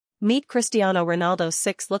Meet Cristiano Ronaldo's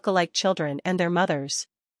 6 lookalike children and their mothers.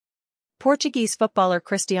 Portuguese footballer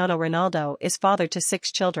Cristiano Ronaldo is father to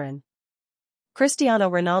 6 children. Cristiano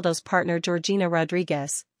Ronaldo's partner Georgina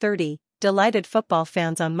Rodrigues, 30, delighted football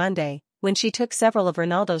fans on Monday, when she took several of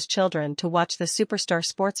Ronaldo's children to watch the superstar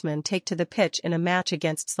sportsman take to the pitch in a match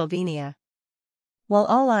against Slovenia. While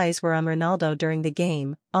all eyes were on Ronaldo during the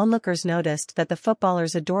game, onlookers noticed that the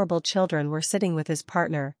footballer's adorable children were sitting with his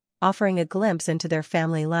partner, offering a glimpse into their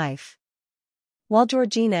family life. While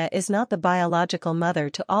Georgina is not the biological mother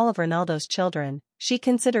to all of Ronaldo's children, she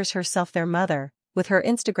considers herself their mother, with her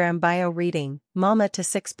Instagram bio reading, "Mama to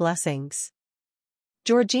 6 blessings."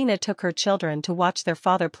 Georgina took her children to watch their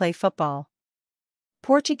father play football.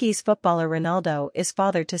 Portuguese footballer Ronaldo is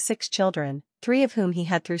father to 6 children, 3 of whom he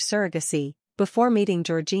had through surrogacy, before meeting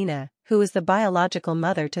Georgina, who is the biological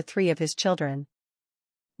mother to 3 of his children.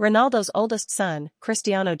 Ronaldo's oldest son,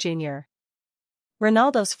 Cristiano Jr.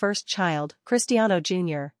 Ronaldo's first child, Cristiano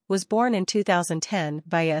Jr., was born in 2010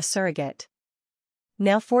 via a surrogate.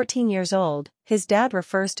 Now 14 years old, his dad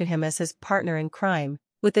refers to him as his partner in crime,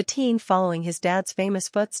 with the teen following his dad's famous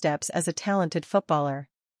footsteps as a talented footballer.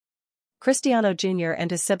 Cristiano Jr. and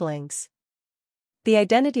his siblings. The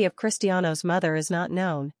identity of Cristiano's mother is not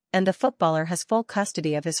known, and the footballer has full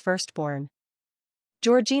custody of his firstborn.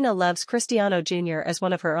 Georgina loves Cristiano Jr. as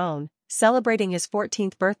one of her own, celebrating his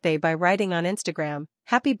 14th birthday by writing on Instagram,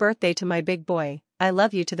 "Happy birthday to my big boy, I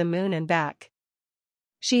love you to the moon and back."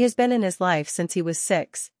 She has been in his life since he was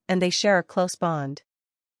 6, and they share a close bond.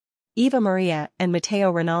 Eva Maria and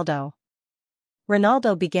Matteo Ronaldo.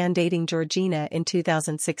 Ronaldo began dating Georgina in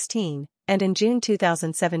 2016, and in June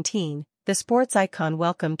 2017, the sports icon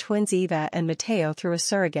welcomed twins Eva and Matteo through a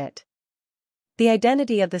surrogate. The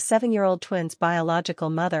identity of the 7-year-old twins' biological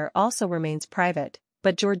mother also remains private,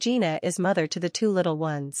 but Georgina is mother to the 2 little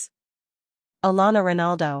ones. Alana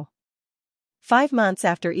Ronaldo. 5 months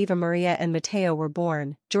after Eva Maria and Matteo were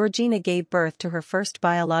born, Georgina gave birth to her first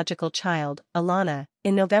biological child, Alana,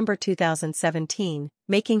 in November 2017,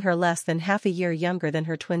 making her less than half a year younger than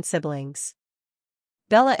her twin siblings.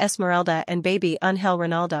 Bella Esmeralda and baby Ángel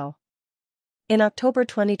Ronaldo. In October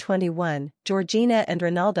 2021, Georgina and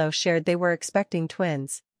Ronaldo shared they were expecting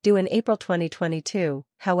twins, due in April 2022,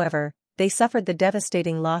 however, they suffered the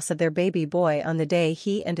devastating loss of their baby boy on the day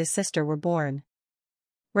he and his sister were born.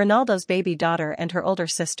 Ronaldo's baby daughter and her older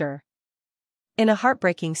sister. In a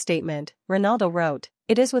heartbreaking statement, Ronaldo wrote,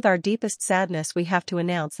 "It is with our deepest sadness we have to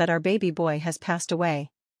announce that our baby boy has passed away.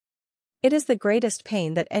 It is the greatest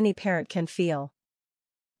pain that any parent can feel.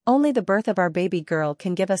 Only the birth of our baby girl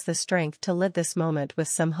can give us the strength to live this moment with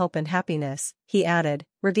some hope and happiness," he added,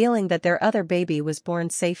 revealing that their other baby was born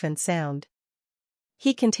safe and sound.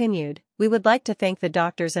 He continued, "We would like to thank the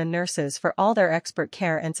doctors and nurses for all their expert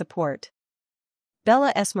care and support."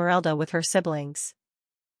 Bella Esmeralda with her siblings.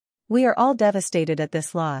 "We are all devastated at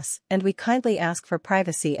this loss, and we kindly ask for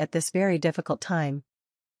privacy at this very difficult time.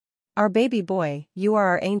 Our baby boy, you are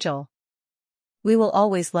our angel. We will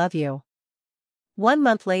always love you." 1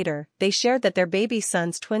 month later, they shared that their baby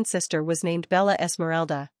son's twin sister was named Bella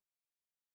Esmeralda.